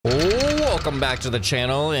Welcome back to the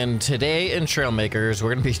channel, and today in Trailmakers,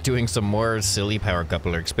 we're going to be doing some more silly power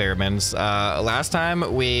coupler experiments. Last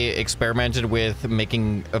time, we experimented with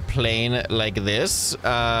making a plane like this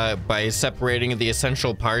by separating the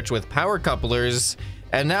essential parts with power couplers,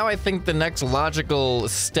 and now I think the next logical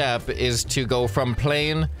step is to go from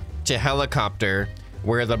plane to helicopter,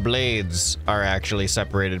 where the blades are actually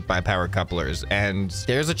separated by power couplers. And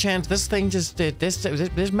there's a chance this thing just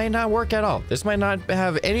this may not work at all. This might not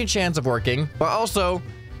have any chance of working, but also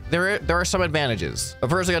there are some advantages. But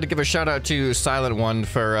first, I got to give a shout out to Silent One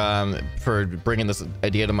for bringing this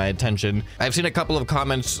idea to my attention. I've seen a couple of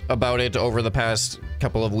comments about it over the past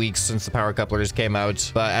couple of weeks since the power couplers came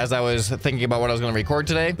out, but as I was thinking about what I was going to record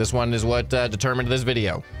today, this one is what determined this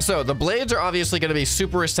video. So the blades are obviously going to be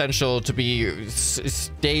super essential to be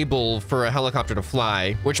stable for a helicopter to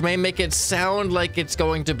fly, which may make it sound like it's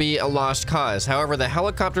going to be a lost cause. However, the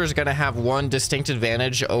helicopter is going to have one distinct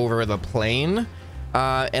advantage over the plane.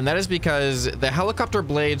 And that is because the helicopter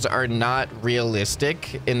blades are not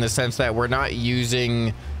realistic in the sense that we're not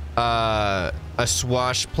using a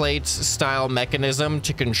swash plate style mechanism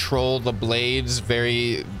to control the blades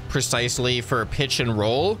very precisely for pitch and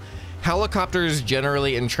roll. Helicopters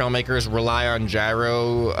generally in Trailmakers rely on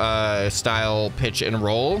gyro style pitch and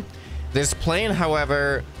roll. This plane,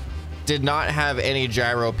 however, did not have any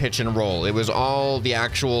gyro pitch and roll. It was all the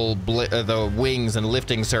actual the wings and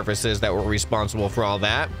lifting surfaces that were responsible for all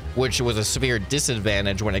that, which was a severe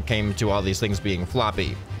disadvantage when it came to all these things being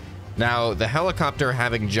floppy. Now, the helicopter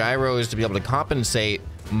having gyros to be able to compensate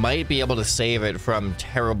might be able to save it from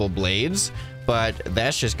terrible blades, but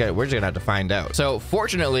that's just good. We're just gonna have to find out. So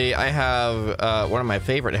fortunately, I have one of my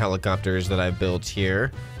favorite helicopters that I've built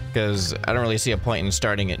here, because I don't really see a point in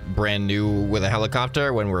starting it brand new with a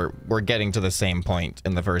helicopter when we're getting to the same point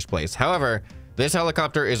in the first place. However, this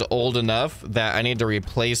helicopter is old enough that I need to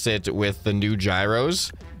replace it with the new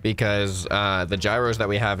gyros, because the gyros that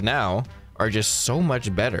we have now are just so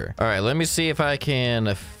much better. All right, let me see if I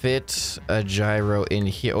can fit a gyro in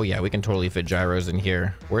here. Oh yeah, we can totally fit gyros in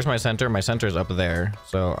here. Where's my center? My center's up there.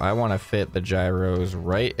 So I want to fit the gyros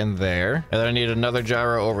right in there. And then I need another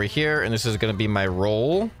gyro over here, and this is going to be my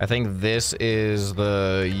roll. I think this is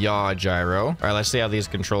the yaw gyro. All right, let's see how these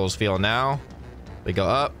controls feel now. We go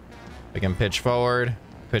up, we can pitch forward,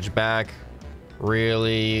 pitch back,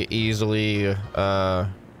 really easily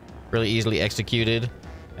executed.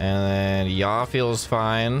 And then yaw feels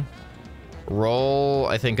fine. Roll,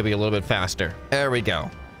 I think, could be a little bit faster. There we go.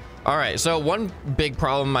 All right, so one big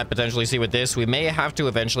problem I potentially see with this, we may have to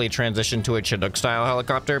eventually transition to a Chinook style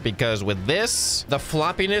helicopter, because with this, the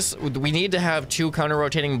floppiness, we need to have two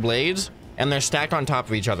counter-rotating blades, and they're stacked on top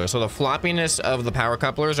of each other. So the floppiness of the power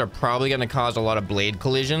couplers are probably going to cause a lot of blade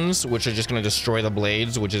collisions, which are just going to destroy the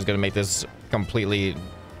blades, which is going to make this completely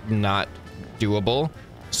not doable.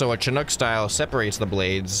 So a Chinook style separates the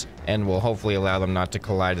blades and will hopefully allow them not to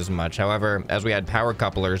collide as much. However, as we add power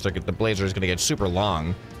couplers, the blades are just going to get super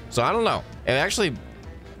long. So I don't know. And actually,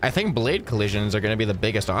 I think blade collisions are going to be the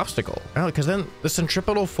biggest obstacle. Oh, because then the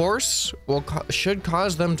centripetal force should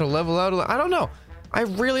cause them to level out. I don't know. I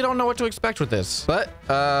really don't know what to expect with this. But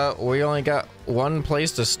we only got one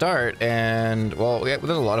place to start, and well, there's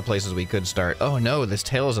a lot of places we could start. Oh no, this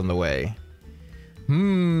tail's in the way.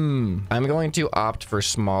 I'm going to opt for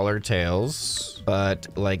smaller tails, but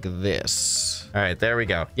like this. All right, there we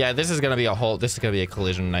go. Yeah, this is gonna be a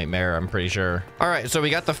collision nightmare, I'm pretty sure. All right, so we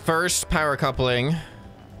got the first power coupling,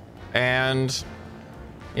 and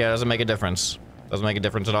yeah, it doesn't make a difference. Doesn't make a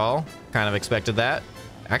difference at all. Kind of expected that.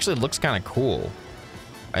 Actually, it looks kind of cool.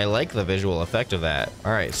 I like the visual effect of that.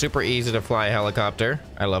 All right, super easy to fly a helicopter.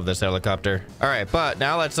 I love this helicopter. All right, but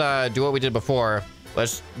now let's do what we did before.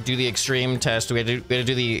 Let's do the extreme test. We had to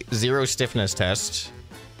do the zero stiffness test.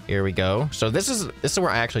 Here we go. So this is where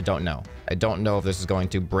I actually don't know. I don't know if this is going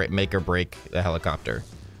to make or break the helicopter.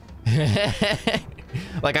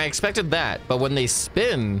 Like, I expected that, but when they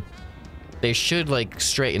spin, they should like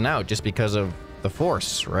straighten out just because of the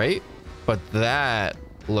force, right? But that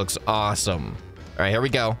looks awesome. All right, here we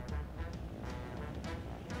go.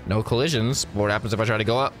 No collisions. What happens if I try to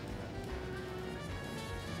go up?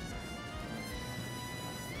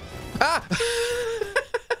 Ah!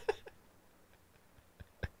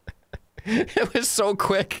 It was so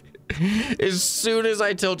quick. As soon as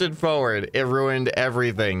I tilted forward, it ruined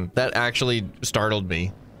everything. That actually startled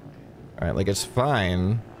me. All right, like, it's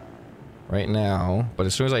fine right now, but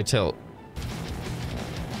as soon as I tilt.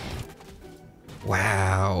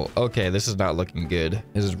 Wow. Okay, this is not looking good.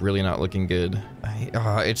 This is really not looking good.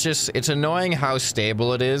 It's annoying how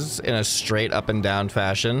stable it is in a straight up and down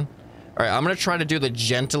fashion. All right, I'm gonna try to do the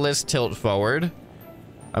gentlest tilt forward.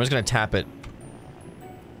 I'm just gonna tap it.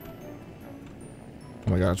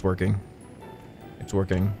 Oh my god, it's working. It's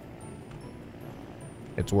working.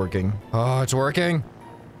 It's working. Oh, it's working.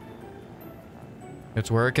 It's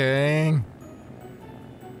working.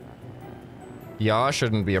 Yaw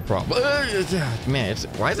shouldn't be a problem. Man,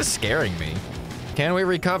 why is it scaring me? Can we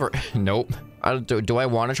recover? Nope. Do I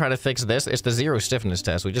want to try to fix this? It's the 0 stiffness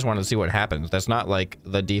test. We just want to see what happens. That's not like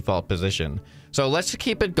the default position. So let's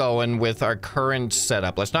keep it going with our current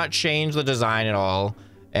setup. Let's not change the design at all.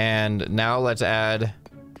 And now let's add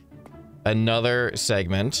another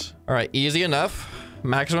segment. All right, easy enough.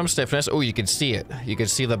 Maximum stiffness. Oh, you can see it. You can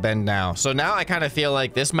see the bend now. So now I kind of feel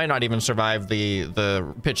like this might not even survive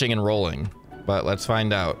the pitching and rolling. But let's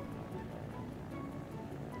find out.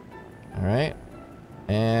 All right.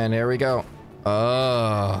 And here we go.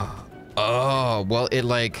 Oh, well, it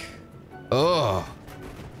like, oh,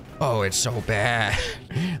 it's so bad.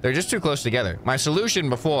 They're just too close together. My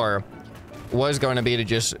solution before was going to be to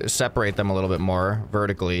just separate them a little bit more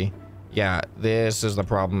vertically. Yeah, this is the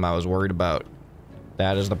problem I was worried about.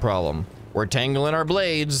 That is the problem. We're tangling our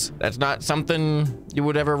blades. That's not something you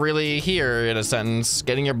would ever really hear in a sentence.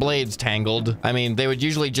 Getting your blades tangled. I mean, they would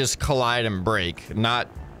usually just collide and break, not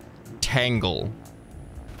tangle.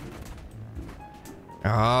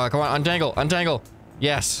 Oh, come on, untangle, untangle.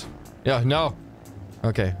 Yes. Yeah, no.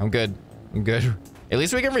 Okay, I'm good. I'm good. At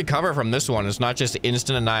least we can recover from this one. It's not just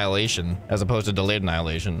instant annihilation as opposed to delayed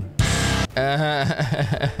annihilation.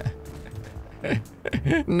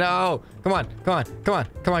 No. Come on, come on, come on,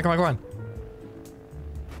 come on, come on, come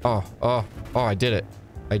on. Oh, I did it.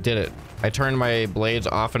 I did it. I turned my blades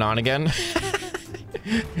off and on again.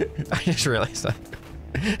 I just realized that.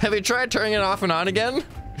 Have you tried turning it off and on again?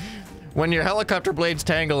 When your helicopter blades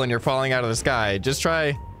tangle and you're falling out of the sky, just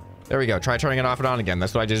try... There we go. Try turning it off and on again.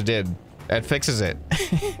 That's what I just did. That fixes it.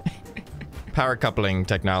 Power coupling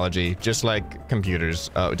technology, just like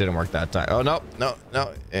computers. Oh, it didn't work that time. Oh, no, no,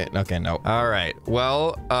 no. Okay, no. All right.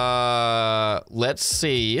 Well, let's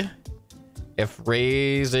see if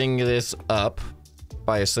raising this up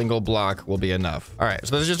by a single block will be enough. All right,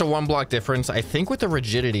 so there's just a 1 block difference. I think with the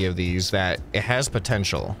rigidity of these that it has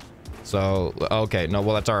potential. So, okay, no,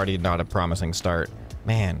 well, that's already not a promising start.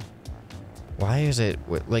 Man, why is it,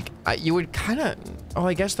 like, you would kind of, oh,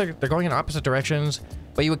 I guess they're going in opposite directions,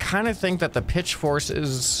 but you would kind of think that the pitch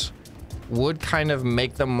forces would kind of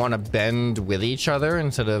make them want to bend with each other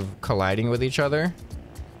instead of colliding with each other.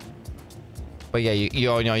 But yeah,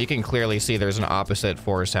 you know, you can clearly see there's an opposite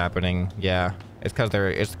force happening. Yeah, it's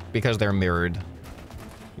because they're mirrored.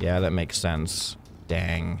 Yeah, that makes sense.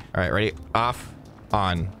 Dang. All right, ready? Off,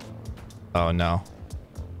 on. Oh no.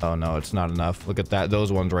 Oh no, it's not enough. Look at that.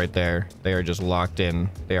 Those ones right there. They are just locked in.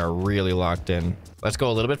 They are really locked in. Let's go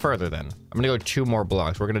a little bit further then. I'm gonna go 2 more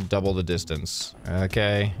blocks. We're gonna double the distance.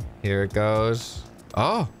 Okay, here it goes.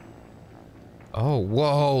 Oh. Oh,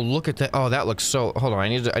 whoa, look at that. Oh, that looks so... Hold on, I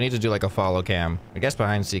need to do like a follow cam. I guess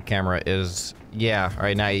behind seat camera is... Yeah, all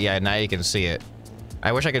right, now you can see it.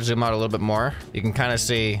 I wish I could zoom out a little bit more. You can kind of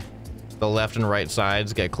see the left and right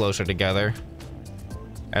sides get closer together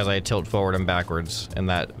as I tilt forward and backwards in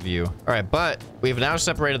that view. All right, but we've now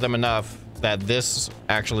separated them enough that this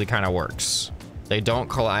actually kind of works. They don't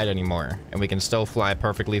collide anymore, and we can still fly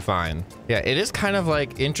perfectly fine. Yeah, it is kind of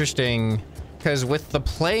like interesting because with the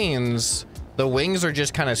planes, the wings are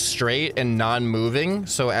just kind of straight and non-moving.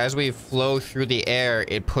 So as we flow through the air,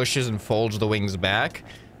 it pushes and folds the wings back.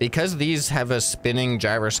 Because these have a spinning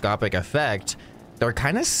gyroscopic effect, they're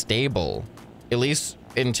kind of stable, at least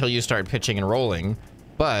until you start pitching and rolling.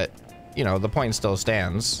 But, you know, the point still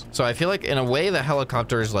stands. So I feel like in a way the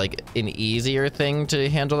helicopter is like an easier thing to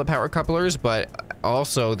handle the power couplers, but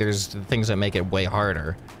also there's things that make it way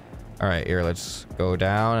harder. All right, here, let's go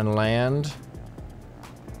down and land.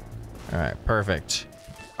 All right, perfect.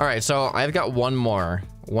 All right, so I've got one more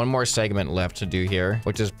segment left to do here,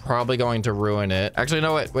 which is probably going to ruin it. Actually,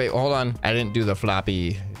 no, wait, hold on. I didn't do the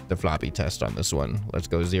floppy test on this one. Let's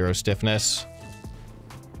go 0 stiffness.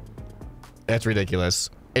 That's ridiculous.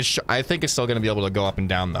 I think it's still gonna be able to go up and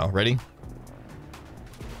down though. Ready?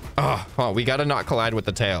 Oh, we gotta not collide with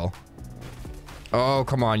the tail. Oh,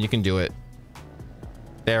 come on, you can do it.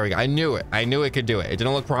 There we go. I knew it. I knew it could do it. It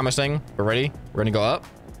didn't look promising, but ready? We're gonna go up.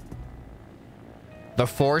 The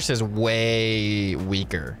force is way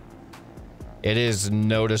weaker. It is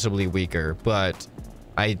noticeably weaker, but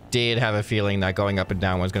I did have a feeling that going up and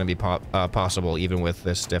down was going to be possible even with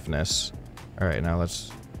this stiffness. All right, now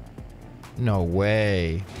let's... No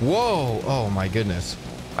way. Whoa! Oh my goodness.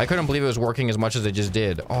 I couldn't believe it was working as much as it just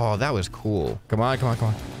did. Oh, that was cool. Come on, come on, come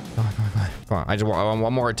on. Come on, come on, come on. Come on. I want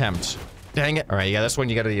one more attempt. Dang it. All right, yeah, this one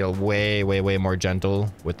you gotta be way, way, way more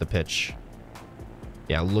gentle with the pitch.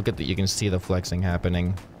 Yeah, look at that. You can see the flexing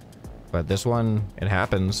happening. But this one, it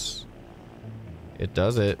happens. It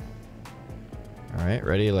does it. All right,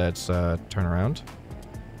 ready? Let's turn around.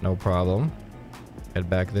 No problem. Head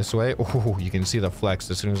back this way. Oh, you can see the flex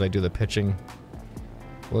as soon as I do the pitching.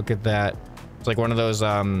 Look at that. It's like one of those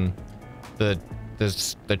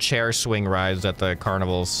the chair swing rides at the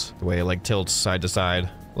carnivals, the way it like tilts side to side.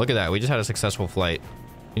 Look at that. We just had a successful flight.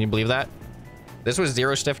 Can you believe that? This was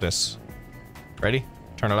 0 stiffness. Ready?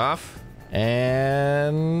 Turn it off.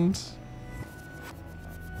 And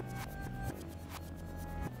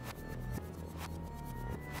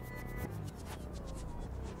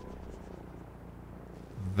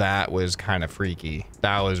that was kind of freaky.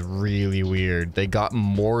 That was really weird. They got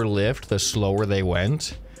more lift the slower they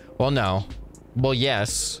went. Well, no. Well,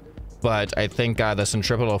 yes. But I think the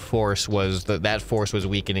centripetal force was... that force was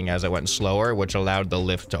weakening as I went slower, which allowed the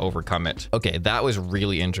lift to overcome it. Okay, that was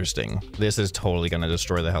really interesting. This is totally going to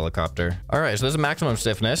destroy the helicopter. All right, so this is maximum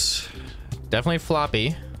stiffness. Definitely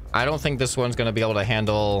floppy. I don't think this one's going to be able to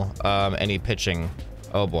handle any pitching.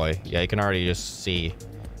 Oh, boy. Yeah, you can already just see...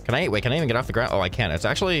 Wait, can I even get off the ground? Oh, I can. It's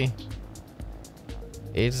actually...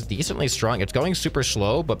 It's decently strong. It's going super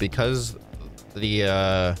slow, but because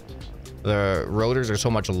the rotors are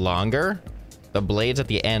so much longer, the blades at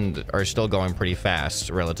the end are still going pretty fast,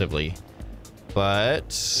 relatively.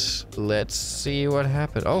 But let's see what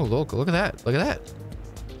happened. Oh, look at that. Look at that.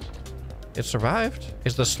 It survived.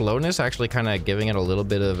 Is the slowness actually kind of giving it a little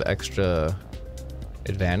bit of extra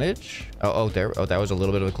advantage? Oh, that was a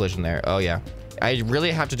little bit of a collision there. Oh, yeah. I really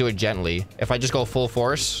have to do it gently. If I just go full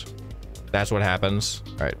force, that's what happens.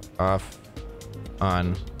 All right, off,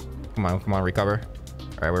 on. Come on, recover.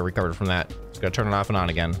 All right, we're recovered from that. Just gotta turn it off and on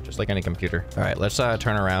again, just like any computer. All right, let's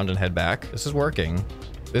turn around and head back. This is working.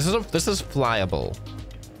 This is flyable.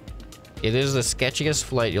 It is the sketchiest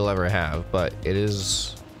flight you'll ever have, but it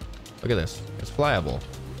is... Look at this. It's flyable.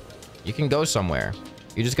 You can go somewhere.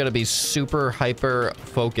 You just got to be super hyper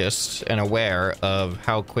focused and aware of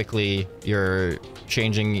how quickly you're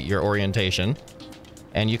changing your orientation,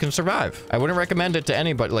 and you can survive. I wouldn't recommend it to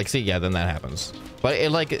anybody. Like, see, yeah, then that happens. But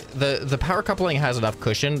it like the power coupling has enough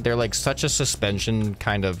cushion. They're like such a suspension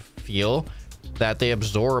kind of feel that they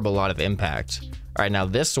absorb a lot of impact. All right, now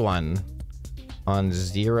this one on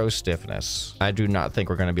 0 stiffness. I do not think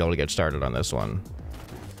we're going to be able to get started on this one.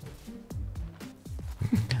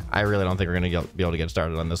 I really don't think we're going to be able to get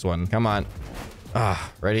started on this one. Come on.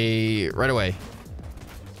 Ready right away.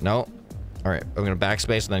 No. All right. I'm going to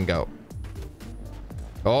backspace and then go.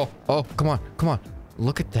 Oh, come on.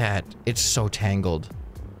 Look at that. It's so tangled.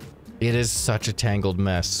 It is such a tangled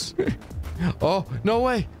mess. Oh, no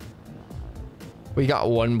way. We got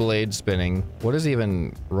one blade spinning. What is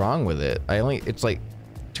even wrong with it? It's like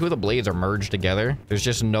 2 of the blades are merged together. There's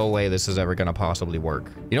just no way this is ever gonna possibly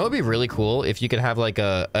work. You know, it'd be really cool if you could have like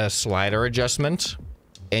a slider adjustment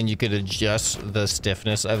and you could adjust the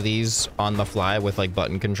stiffness of these on the fly with like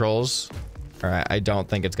button controls. All right, I don't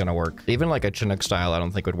think it's gonna work. Even like a Chinook style, I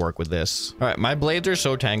don't think would work with this. All right, my blades are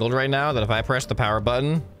so tangled right now that if I press the power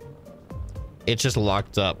button, it's just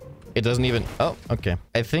locked up. It doesn't even... Oh, okay.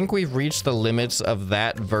 I think we've reached the limits of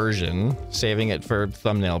that version, saving it for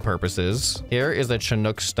thumbnail purposes. Here is the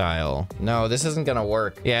Chinook style. No, this isn't gonna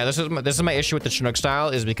work. Yeah, this is my issue with the Chinook style,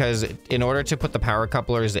 is because in order to put the power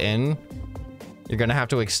couplers in, you're gonna have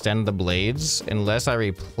to extend the blades unless I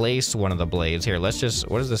replace one of the blades. Here, let's just...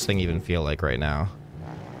 What does this thing even feel like right now?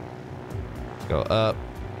 Go up,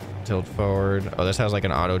 tilt forward. Oh, this has like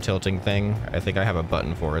an auto tilting thing. I think I have a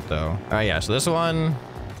button for it though. All right, yeah, so this one...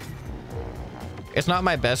 It's not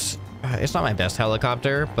my best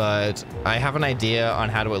helicopter, but I have an idea on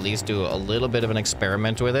how to at least do a little bit of an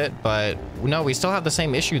experiment with it. But no, we still have the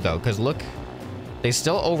same issue though, because look, they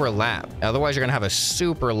still overlap. Otherwise, you're gonna have a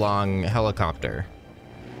super long helicopter.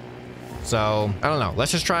 So I don't know.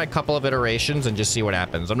 Let's just try a couple of iterations and just see what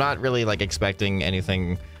happens. I'm not really like expecting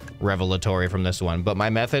anything revelatory from this one, but my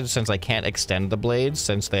method, since I can't extend the blades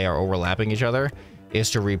since they are overlapping each other,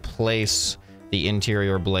 is to replace the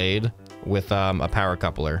interior blade with a power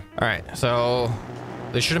coupler. All right, so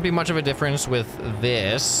there shouldn't be much of a difference with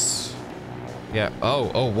this. Yeah.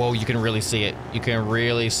 Oh, whoa, you can really see it. You can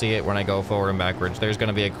really see it when I go forward and backwards. There's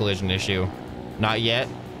gonna be a collision issue. Not yet,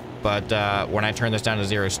 but when I turn this down to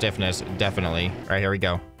 0 stiffness, definitely. All right, here we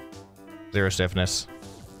go. 0 stiffness.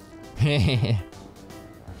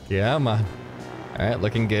 Yeah, man. All right,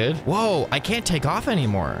 looking good. Whoa, I can't take off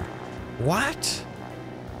anymore. What?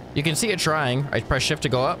 You can see it trying. I press shift to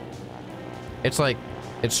go up. It's like,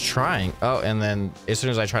 it's trying. Oh, and then as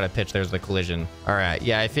soon as I try to pitch, there's the collision. All right,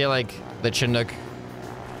 yeah, I feel like the Chinook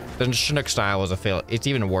style was a fail. It's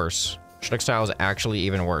even worse. Chinook style is actually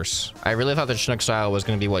even worse. I really thought the Chinook style was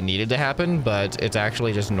going to be what needed to happen, but it's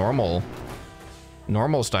actually just normal.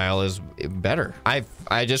 Normal style is better. I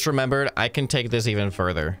just remembered I can take this even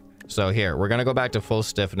further. So here, we're gonna go back to full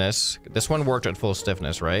stiffness. This one worked at full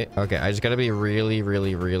stiffness, right? Okay, I just gotta be really,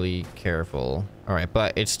 really, really careful. All right,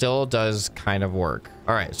 but it still does kind of work.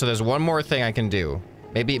 All right, so there's one more thing I can do.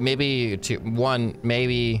 Maybe two, one,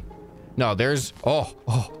 maybe. No, there's,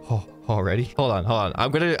 already? Hold on.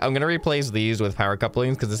 I'm gonna replace these with power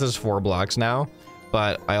couplings because this is 4 blocks now.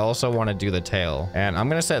 But I also want to do the tail. And I'm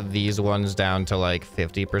gonna set these ones down to like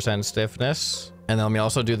 50% stiffness. And then let me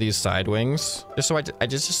also do these side wings. Just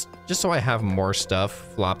so I have more stuff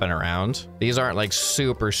flopping around. These aren't like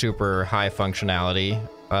super, super high functionality.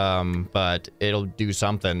 But it'll do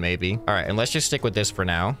something maybe. All right, and let's just stick with this for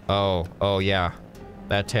now. Oh yeah.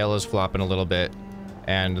 That tail is flopping a little bit.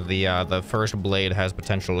 And the first blade has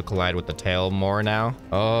potential to collide with the tail more now.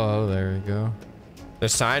 Oh, there we go. The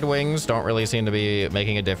side wings don't really seem to be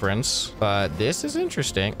making a difference, but this is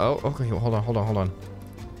interesting. Oh, okay, hold on.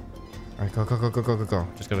 All right, go.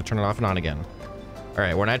 Just gotta turn it off and on again. All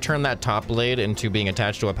right, when I turn that top blade into being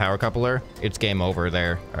attached to a power coupler, it's game over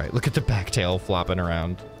there. All right, look at the back tail flopping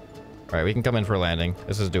around. All right, we can come in for landing.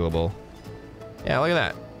 This is doable. Yeah, look at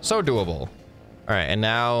that. So doable. All right, and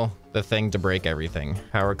now the thing to break everything.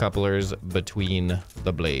 Power couplers between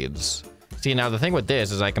the blades. See, now the thing with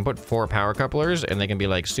this is I can put 4 power couplers and they can be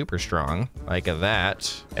like super strong, like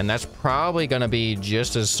that. And that's probably gonna be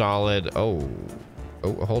just as solid. Oh,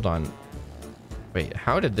 hold on. Wait,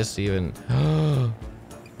 how did this even...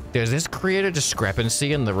 Does this create a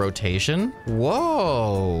discrepancy in the rotation?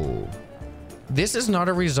 Whoa. This is not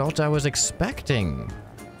a result I was expecting.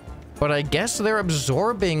 But I guess they're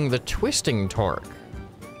absorbing the twisting torque.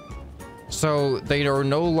 So they are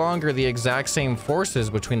no longer the exact same forces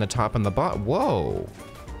between the top and the bottom. Whoa.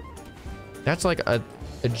 That's like a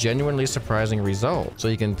genuinely surprising result. So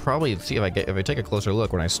you can probably see if I take a closer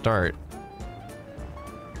look when I start.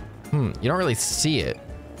 You don't really see it,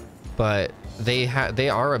 but they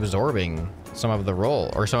are absorbing some of the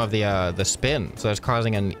roll or some of the spin. So that's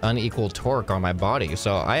causing an unequal torque on my body.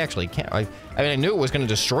 So I actually can't, I mean, I knew it was going to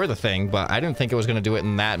destroy the thing, but I didn't think it was going to do it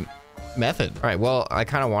in that method. All right, well, I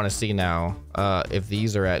kind of want to see now if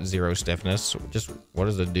these are at 0 stiffness. Just what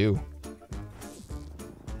does it do?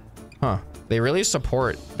 Huh, they really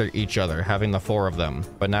support each other, having the 4 of them.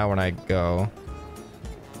 But now when I go,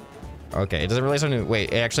 okay, it doesn't really something.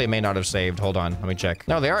 Wait, it may not have saved. Hold on, let me check.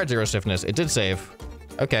 No, they are at 0 stiffness. It did save.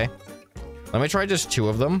 Okay, let me try just 2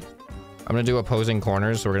 of them. I'm gonna do opposing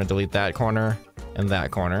corners, so we're gonna delete that corner and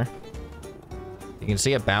that corner. You can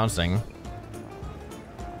see it bouncing.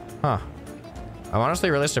 Huh. I'm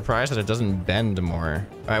honestly really surprised that it doesn't bend more.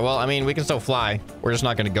 All right, well, I mean, we can still fly. We're just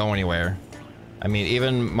not going to go anywhere. I mean,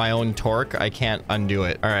 even my own torque, I can't undo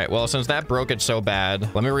it. All right, well, since that broke it so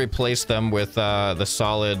bad, let me replace them with the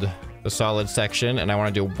solid section. And I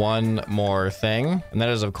want to do one more thing. And that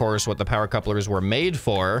is, of course, what the power couplers were made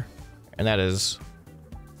for. And that is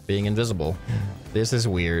being invisible. This is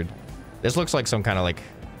weird. This looks like some kind of like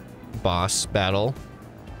boss battle.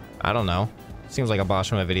 I don't know. Seems like a boss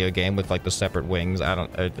from a video game with like the separate wings. I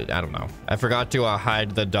don't know. I forgot to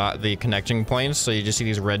hide the connecting points, so you just see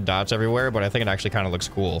these red dots everywhere, but I think it actually kind of looks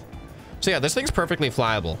cool. So yeah, this thing's perfectly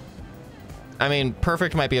flyable. I mean,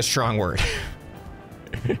 perfect might be a strong word.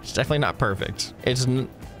 It's definitely not perfect. It's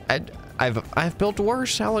I've built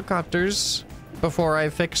worse helicopters before I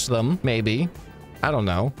fixed them, maybe. I don't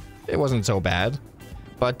know. It wasn't so bad.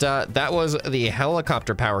 But that was the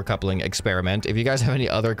helicopter power coupling experiment. If you guys have any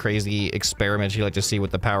other crazy experiments you'd like to see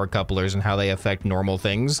with the power couplers and how they affect normal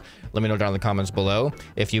things, let me know down in the comments below.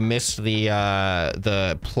 If you missed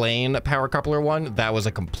the plain power coupler one, that was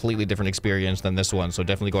a completely different experience than this one. So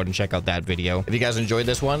definitely go ahead and check out that video. If you guys enjoyed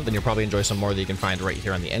this one, then you'll probably enjoy some more that you can find right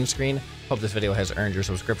here on the end screen. Hope this video has earned your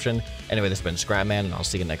subscription. Anyway, this has been ScrapMan, and I'll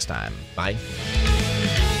see you next time. Bye.